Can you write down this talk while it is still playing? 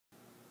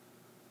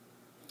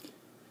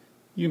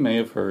You may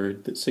have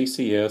heard that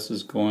CCS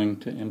is going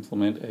to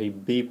implement a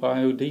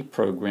BYOD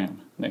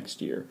program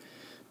next year.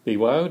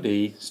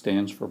 BYOD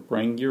stands for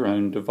Bring Your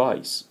Own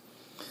Device.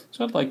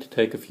 So I'd like to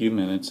take a few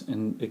minutes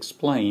and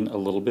explain a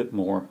little bit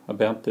more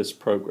about this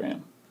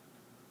program.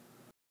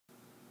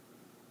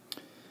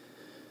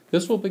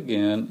 This will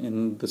begin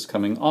in this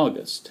coming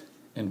August,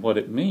 and what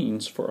it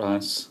means for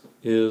us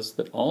is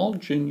that all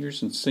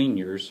juniors and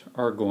seniors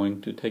are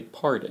going to take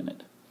part in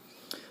it.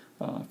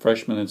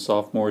 Freshmen and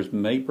sophomores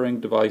may bring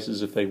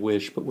devices if they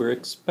wish, but we're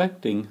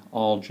expecting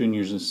all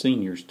juniors and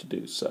seniors to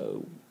do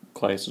so.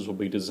 Classes will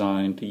be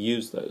designed to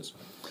use those.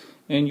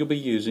 And you'll be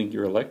using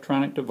your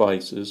electronic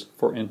devices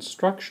for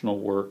instructional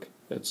work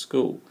at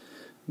school.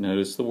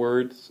 Notice the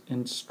words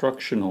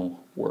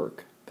instructional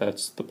work.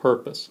 That's the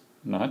purpose.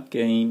 Not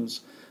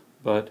games,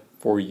 but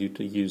for you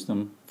to use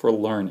them for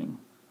learning.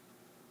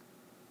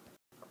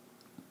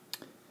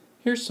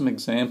 Here's some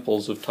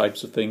examples of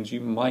types of things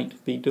you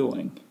might be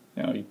doing.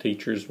 Now, your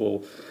teachers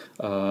will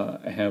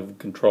have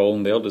control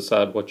and they'll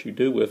decide what you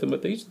do with them,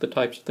 but these are the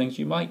types of things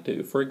you might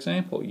do. For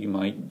example, you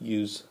might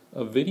use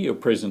a video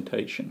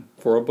presentation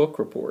for a book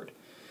report.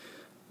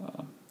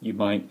 You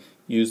might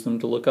use them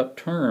to look up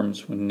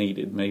terms when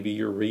needed. Maybe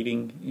you're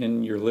reading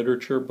in your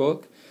literature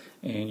book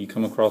and you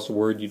come across a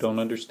word you don't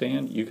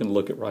understand. You can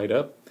look it right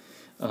up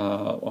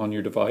on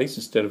your device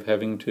instead of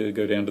having to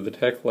go down to the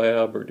tech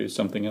lab or do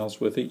something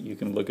else with it. You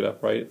can look it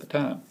up right at the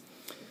time.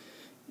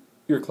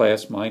 Your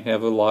class might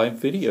have a live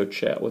video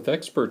chat with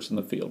experts in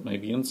the field.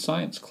 Maybe in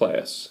science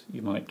class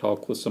you might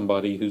talk with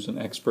somebody who's an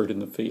expert in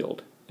the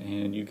field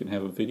and you can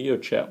have a video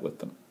chat with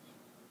them.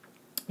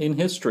 In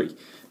history,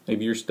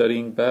 maybe you're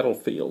studying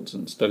battlefields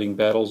and studying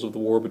battles of the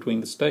war between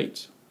the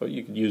states. Well,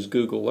 you could use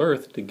Google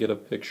Earth to get a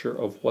picture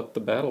of what the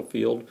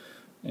battlefield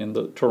and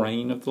the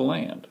terrain of the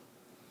land.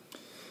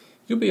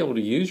 You'll be able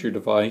to use your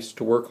device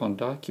to work on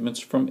documents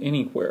from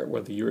anywhere,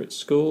 whether you're at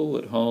school,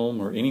 at home,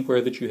 or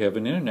anywhere that you have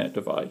an internet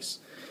device.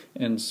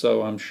 And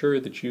so I'm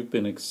sure that you've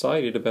been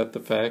excited about the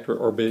fact,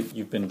 or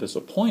you've been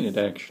disappointed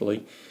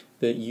actually,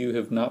 that you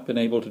have not been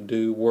able to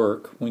do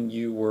work when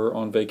you were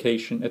on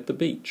vacation at the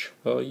beach.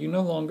 Well, you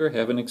no longer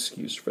have an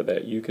excuse for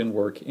that. You can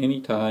work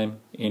anytime,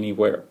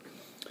 anywhere.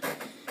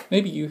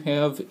 Maybe you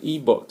have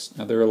e-books.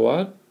 Now, there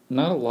are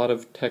not a lot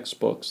of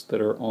textbooks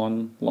that are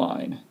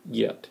online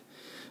yet.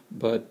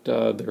 But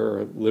there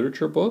are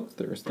literature books,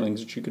 there are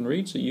things that you can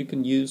read, so you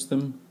can use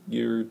them,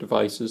 your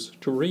devices,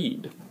 to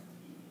read.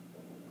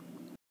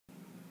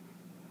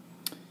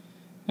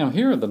 Now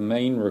here are the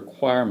main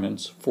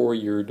requirements for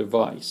your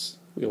device.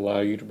 We allow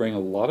you to bring a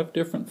lot of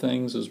different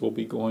things as we'll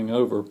be going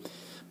over,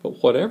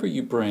 but whatever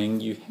you bring,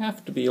 you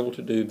have to be able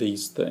to do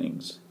these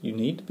things. You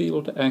need to be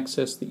able to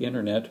access the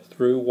internet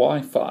through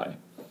Wi-Fi.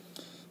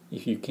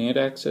 If you can't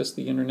access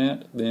the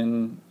internet,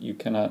 then you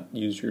cannot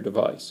use your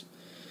device.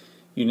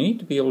 You need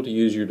to be able to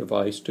use your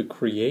device to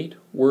create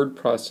word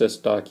process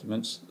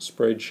documents,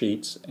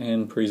 spreadsheets,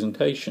 and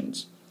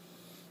presentations.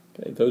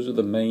 Okay, those are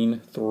the main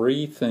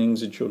three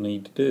things that you'll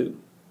need to do.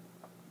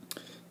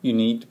 You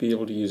need to be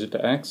able to use it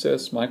to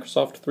access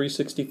Microsoft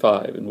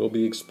 365, and we'll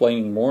be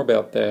explaining more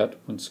about that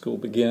when school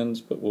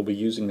begins, but we'll be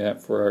using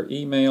that for our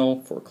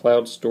email, for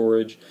cloud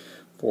storage,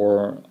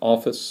 for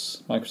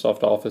Office,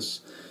 Microsoft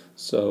Office.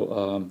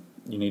 So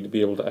you need to be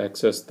able to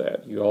access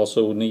that. You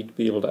also need to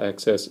be able to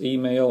access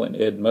email and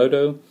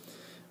Edmodo.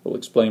 We'll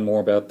explain more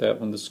about that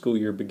when the school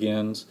year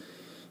begins.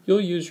 You'll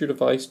use your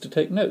device to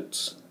take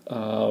notes.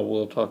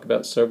 We'll talk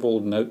about several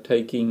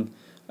note-taking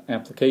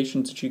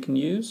applications that you can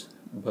use,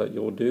 but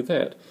you'll do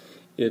that.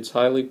 It's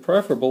highly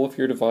preferable if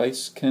your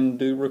device can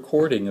do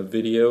recording of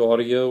video,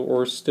 audio,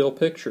 or still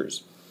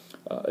pictures.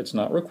 It's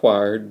not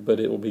required, but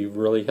it will be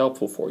really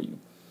helpful for you.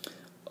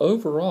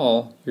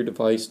 Overall, your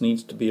device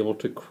needs to be able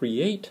to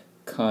create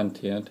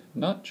content,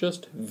 not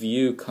just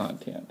view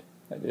content.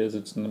 That is,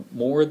 it's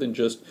more than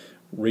just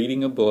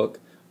reading a book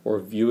or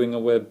viewing a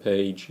web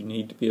page. You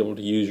need to be able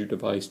to use your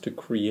device to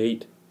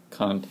create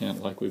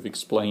content like we've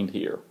explained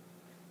here.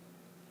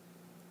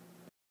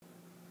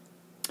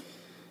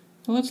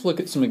 Now let's look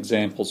at some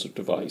examples of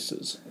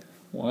devices.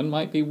 One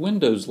might be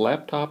Windows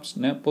laptops,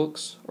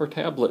 netbooks, or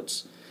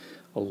tablets.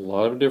 A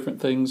lot of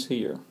different things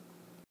here.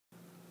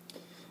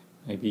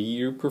 Maybe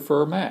you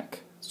prefer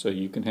Mac, so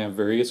you can have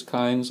various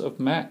kinds of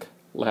Mac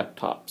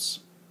laptops.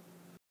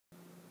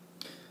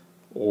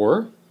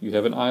 Or you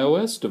have an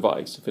iOS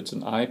device. If it's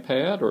an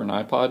iPad or an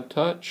iPod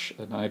Touch,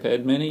 an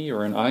iPad Mini,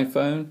 or an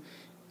iPhone,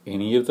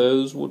 any of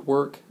those would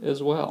work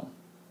as well.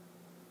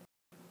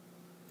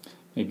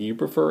 Maybe you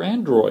prefer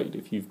Android.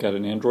 If you've got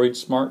an Android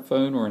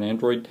smartphone or an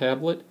Android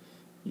tablet,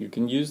 you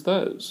can use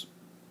those.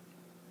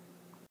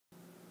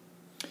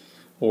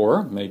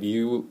 Or maybe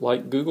you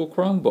like Google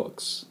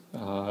Chromebooks.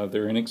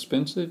 They're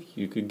inexpensive.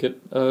 You could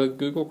get a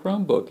Google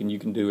Chromebook and you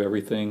can do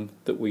everything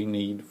that we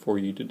need for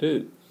you to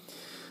do.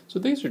 So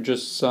these are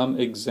just some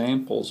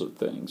examples of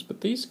things,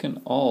 but these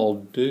can all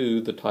do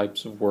the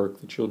types of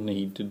work that you'll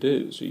need to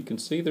do. So you can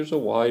see there's a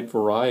wide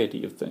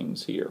variety of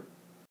things here.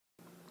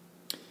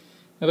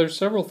 Now there's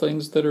several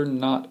things that are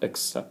not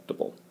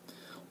acceptable.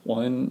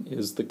 One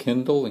is the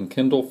Kindle and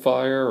Kindle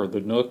Fire, or the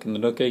Nook and the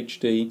Nook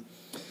HD.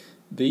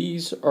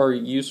 These are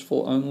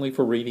useful only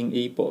for reading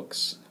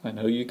ebooks. I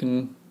know you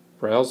can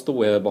browse the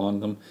web on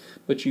them,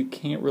 but you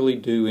can't really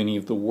do any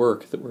of the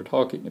work that we're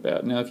talking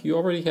about. Now, if you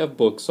already have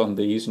books on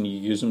these and you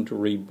use them to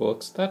read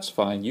books, that's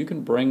fine. You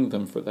can bring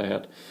them for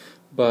that,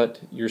 but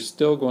you're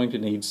still going to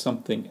need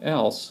something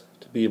else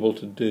to be able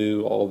to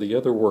do all the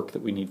other work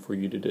that we need for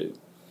you to do.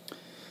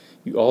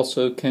 You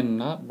also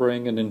cannot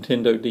bring a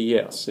Nintendo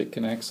DS. It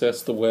can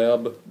access the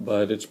web,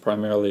 but it's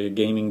primarily a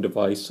gaming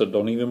device, so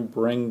don't even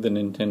bring the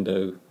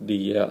Nintendo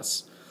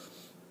DS.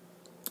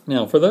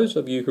 Now, for those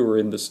of you who are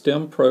in the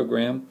STEM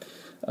program,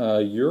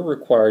 you're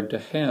required to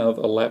have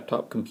a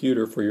laptop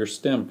computer for your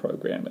STEM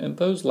program, and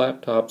those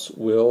laptops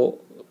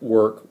will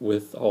work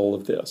with all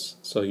of this.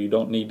 So you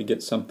don't need to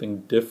get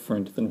something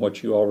different than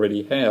what you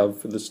already have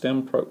for the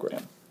STEM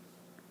program.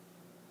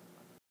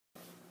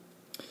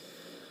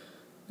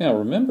 Now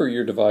remember,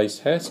 your device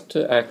has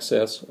to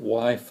access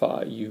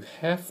Wi-Fi. You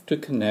have to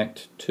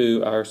connect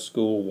to our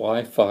school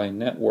Wi-Fi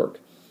network.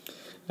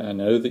 I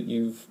know that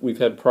we've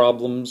had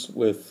problems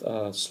with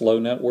slow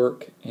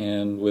network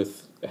and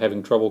with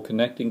having trouble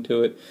connecting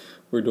to it.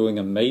 We're doing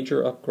a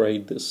major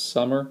upgrade this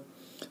summer,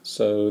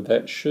 so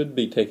that should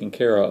be taken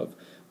care of.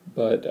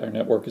 But our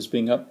network is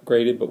being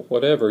upgraded, but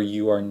whatever,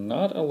 you are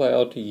not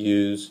allowed to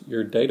use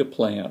your data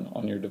plan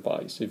on your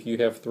device. If you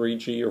have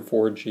 3G or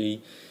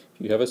 4G,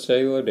 if you have a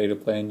cellular data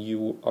plan,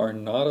 you are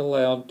not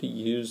allowed to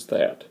use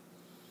that.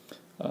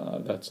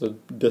 That's a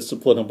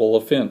disciplinable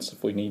offense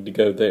if we need to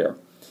go there.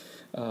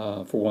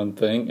 For one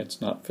thing,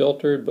 it's not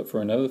filtered, but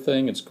for another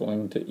thing, it's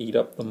going to eat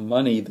up the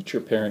money that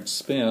your parents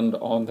spend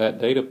on that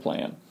data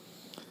plan.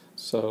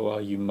 So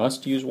you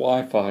must use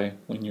Wi-Fi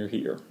when you're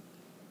here.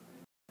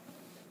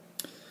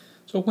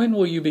 So when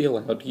will you be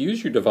allowed to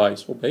use your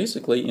device? Well,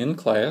 basically in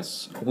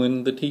class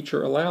when the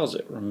teacher allows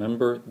it.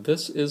 Remember,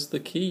 this is the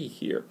key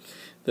here,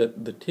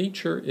 that the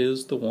teacher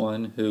is the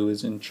one who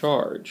is in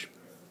charge.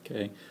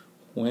 Okay,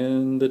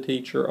 when the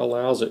teacher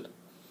allows it.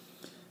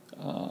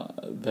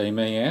 They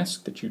may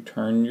ask that you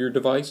turn your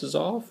devices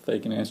off. They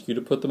can ask you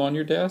to put them on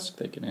your desk.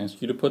 They can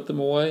ask you to put them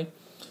away.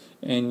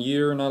 And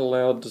you're not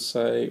allowed to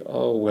say,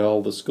 oh,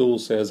 well, the school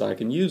says I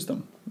can use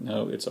them.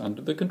 No, it's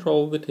under the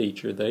control of the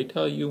teacher. They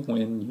tell you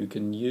when you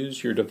can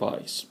use your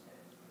device.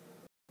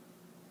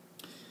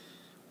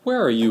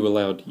 Where are you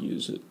allowed to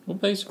use it? Well,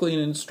 basically in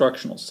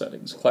instructional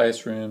settings,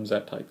 classrooms,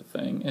 that type of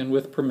thing, and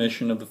with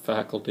permission of the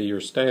faculty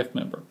or staff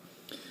member.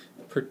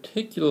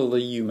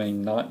 Particularly, you may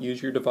not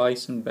use your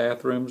device in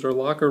bathrooms or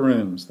locker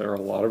rooms. There are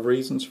a lot of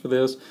reasons for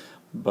this,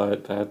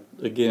 but that,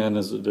 again,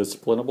 is a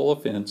disciplinable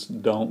offense.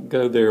 Don't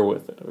go there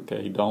with it,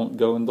 okay? Don't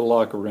go in the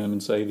locker room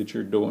and say that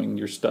you're doing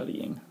your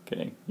studying,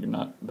 okay?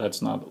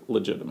 That's not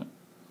legitimate.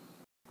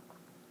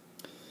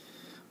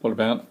 What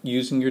about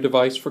using your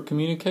device for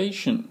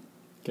communication?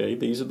 Okay,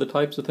 these are the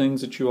types of things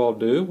that you all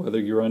do, whether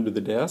you're under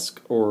the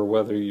desk or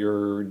whether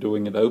you're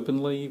doing it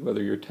openly,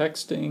 whether you're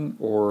texting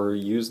or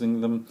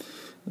using them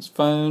as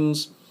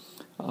phones.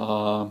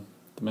 The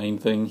main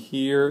thing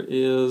here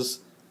is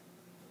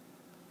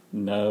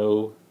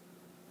no,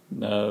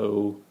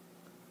 no,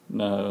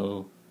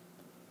 no,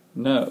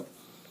 no.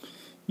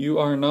 You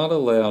are not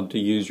allowed to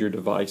use your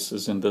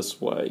devices in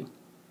this way.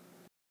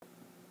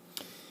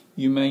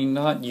 You may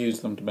not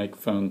use them to make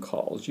phone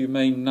calls. You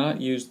may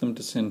not use them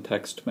to send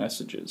text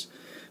messages.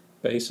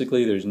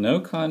 Basically, there's no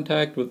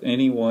contact with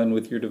anyone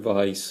with your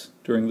device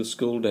during the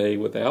school day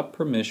without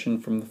permission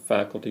from the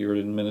faculty or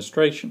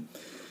administration.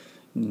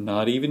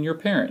 Not even your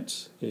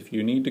parents. If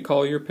you need to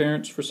call your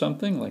parents for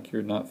something, like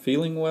you're not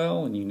feeling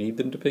well and you need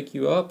them to pick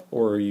you up,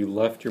 or you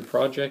left your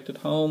project at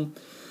home,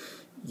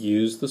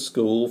 use the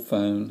school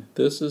phone.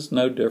 This is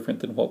no different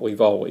than what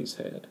we've always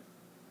had.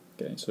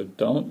 Okay, so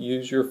don't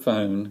use your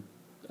phone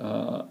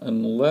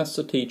unless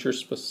a teacher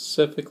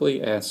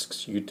specifically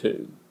asks you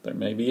to. There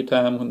may be a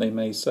time when they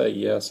may say,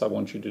 yes, I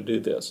want you to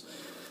do this,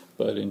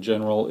 but in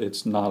general,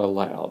 it's not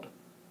allowed.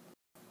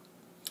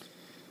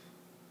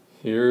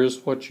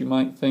 Here's what you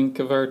might think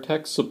of our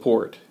tech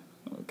support.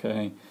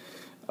 Okay,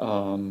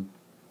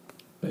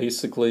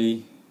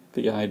 basically,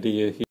 the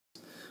idea here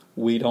is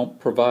we don't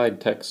provide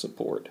tech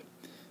support.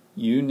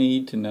 You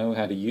need to know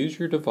how to use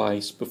your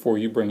device before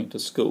you bring it to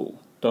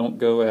school. Don't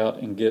go out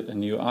and get a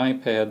new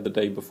iPad the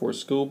day before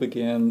school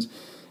begins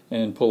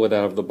and pull it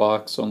out of the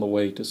box on the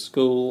way to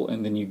school,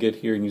 and then you get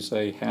here and you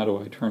say, how do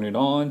I turn it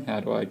on? How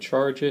do I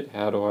charge it?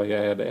 How do I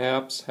add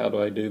apps? How do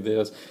I do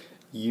this?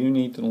 You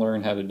need to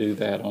learn how to do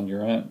that on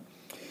your own.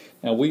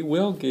 Now, we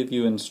will give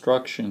you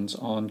instructions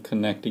on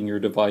connecting your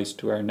device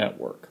to our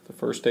network. The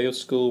first day of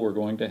school, we're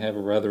going to have a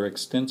rather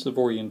extensive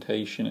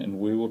orientation, and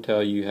we will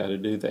tell you how to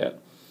do that.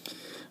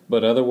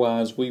 But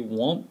otherwise, we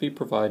won't be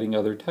providing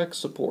other tech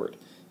support.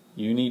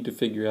 You need to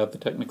figure out the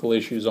technical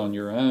issues on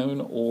your own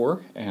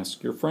or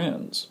ask your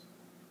friends.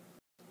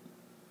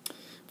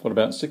 What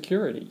about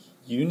security?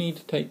 You need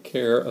to take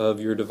care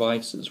of your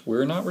devices.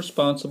 We're not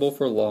responsible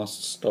for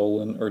lost,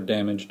 stolen, or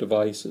damaged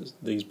devices.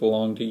 These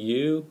belong to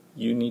you.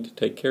 You need to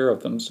take care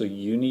of them, so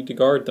you need to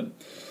guard them.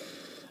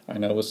 I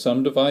know with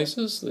some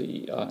devices,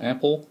 the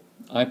Apple,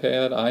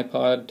 iPad,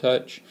 iPod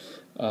Touch,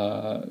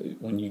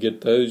 when you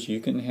get those, you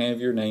can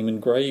have your name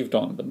engraved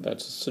on them.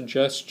 That's a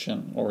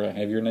suggestion, or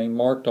have your name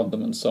marked on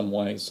them in some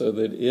way so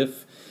that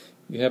if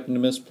you happen to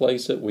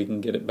misplace it, we can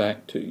get it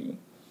back to you.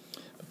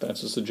 But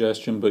that's a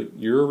suggestion, but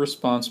you're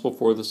responsible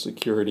for the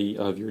security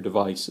of your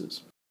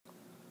devices.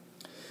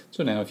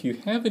 So now, if you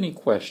have any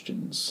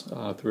questions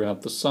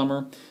throughout the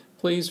summer,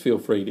 please feel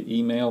free to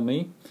email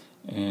me,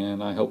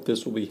 and I hope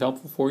this will be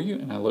helpful for you,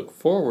 and I look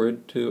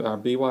forward to our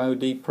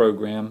BYOD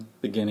program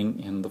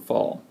beginning in the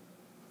fall.